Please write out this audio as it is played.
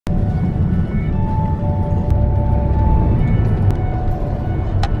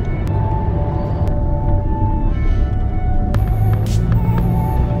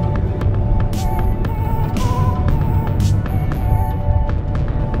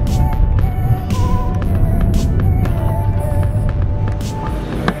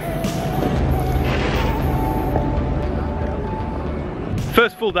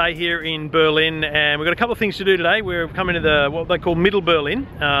beautiful day here in Berlin, and we've got a couple of things to do today. We're coming to the what they call Middle Berlin,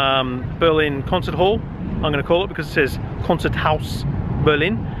 Berlin Concert Hall, I'm going to call it, because it says Konzerthaus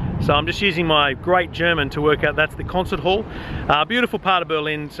Berlin. So I'm just using my great German to work out that's the concert hall. Beautiful part of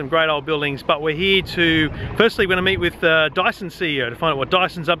Berlin, some great old buildings, but we're here to, firstly we're going to meet with Dyson CEO to find out what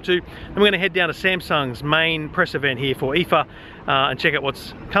Dyson's up to, and we're going to head down to Samsung's main press event here for IFA and check out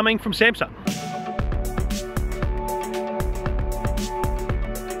what's coming from Samsung.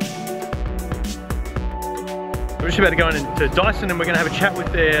 We're just about to go into Dyson and we're going to have a chat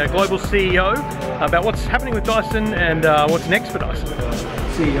with their global CEO about what's happening with Dyson and what's next for Dyson.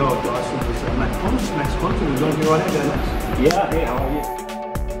 CEO of Dyson is Max Conte. We're going to be right now, Max. Yeah, hey, how are you?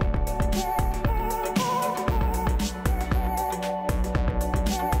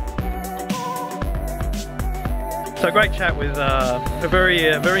 So great chat with a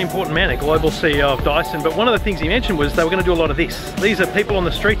very important man, a global CEO of Dyson. But one of the things he mentioned was they were going to do a lot of this. These are people on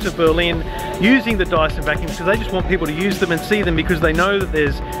the streets of Berlin using the Dyson vacuums because they just want people to use them and see them because they know that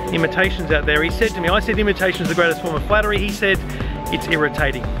there's imitations out there. He said to me, I said imitation is the greatest form of flattery. He said it's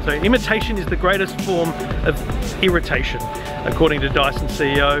irritating. So imitation is the greatest form of irritation, according to Dyson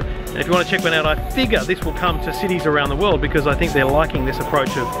CEO. And if you want to check one out, I figure this will come to cities around the world because I think they're liking this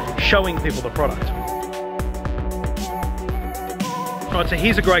approach of showing people the product. Right, so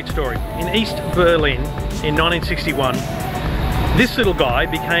here's a great story. In East Berlin in 1961, this little guy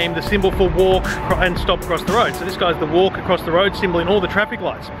became the symbol for walk and stop across the road. So this guy's the walk across the road symbol in all the traffic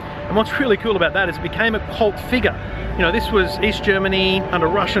lights. And what's really cool about that is it became a cult figure. You know, this was East Germany under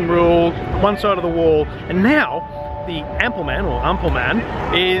Russian rule, one side of the wall, and now the Ampelman or Ampelman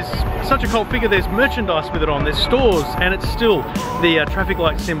is such a cult figure. There's merchandise with it on, there's stores, and it's still the traffic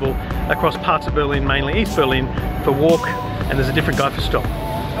light symbol across parts of Berlin, mainly East Berlin, for walk, and there's a different guy for stop.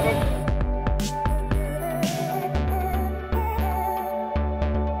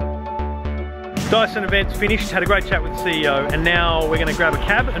 Dyson event's finished, had a great chat with the CEO, and now we're going to grab a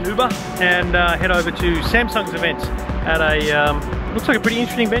cab, an Uber, and head over to Samsung's event at a, looks like a pretty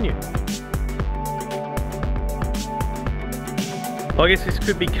interesting venue. Well, I guess this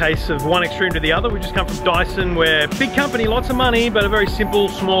could be a case of one extreme to the other. We've just come from Dyson, where big company, lots of money, but a very simple,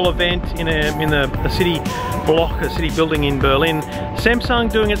 small event in a city block, a city building in Berlin. Samsung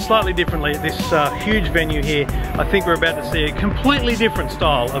doing it slightly differently at this huge venue here. I think we're about to see a completely different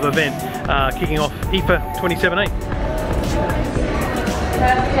style of event kicking off IFA 2017.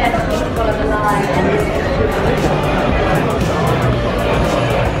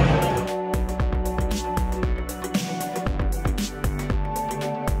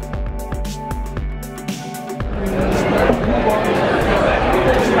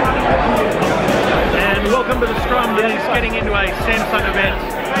 Welcome to the scrum that is getting into a Samsung event.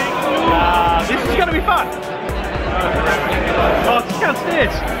 This is going to be fun. Oh, it's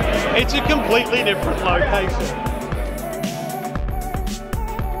downstairs. It's a completely different location.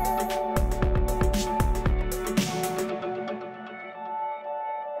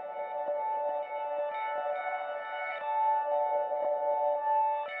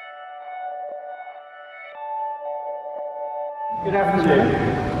 Good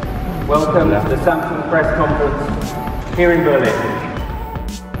afternoon. Welcome to the Samsung press conference here in Berlin.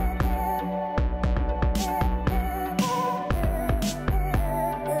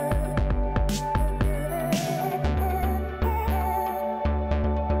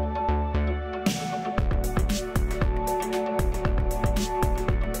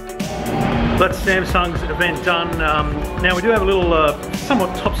 That's Samsung's event done. Now we do have a little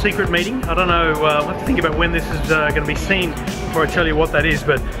somewhat top secret meeting. I don't know, I'll have to think about when this is going to be seen before I tell you what that is,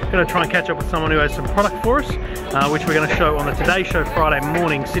 but I'm going to try and catch up with someone who has some product for us, which we're going to show on the Today Show Friday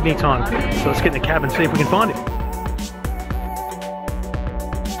morning, Sydney time. So let's get in the cab and see if we can find it.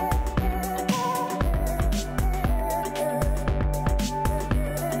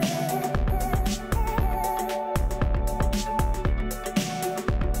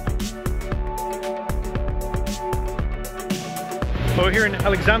 Well, we're here in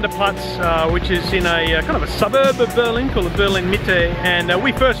Alexanderplatz, which is in a kind of a suburb of Berlin called the Berlin Mitte, and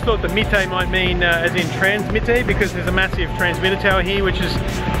we first thought the Mitte might mean as in Transmitte, because there's a massive transmitter tower here, which is,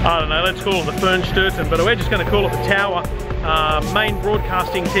 I don't know, let's call it the Fernsturten, but we're just going to call it the tower, main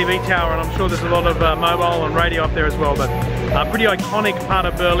broadcasting TV tower, and I'm sure there's a lot of mobile and radio up there as well, but pretty iconic part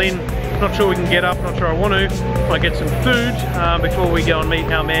of Berlin. Not sure we can get up, not sure I want to. Might get some food before we go and meet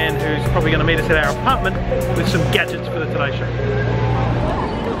our man who's probably going to meet us at our apartment with some gadgets for the Today Show.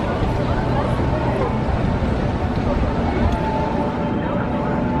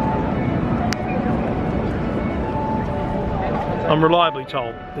 I'm reliably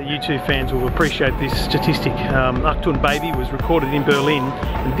told that U2 fans will appreciate this statistic. Achtung Baby was recorded in Berlin,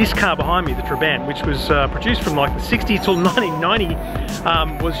 and this car behind me, the Trabant, which was produced from like the 60s till 1990,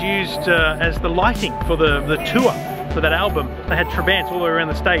 was used as the lighting for the tour for that album. They had Trabants all the way around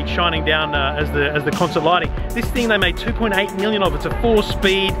the stage shining down as the concert lighting. This thing they made 2.8 million of. It's a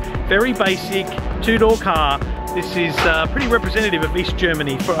 4-speed, very basic, 2-door car. This is pretty representative of East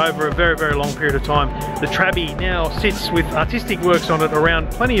Germany for over a very, very long period of time. The Trabi now sits with artistic works on it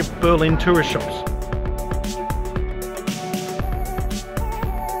around plenty of Berlin tourist shops.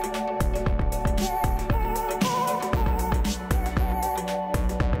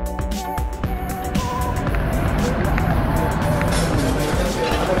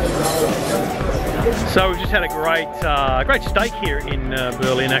 So we've just had a great steak here in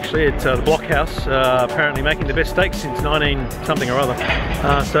Berlin, actually, at the Blockhouse. Apparently making the best steak since 19-something or other.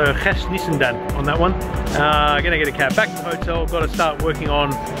 So Nissenden on that one. Gonna get a cab back to the hotel. Got to start working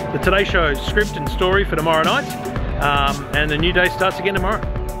on the Today Show script and story for tomorrow night. And the new day starts again tomorrow.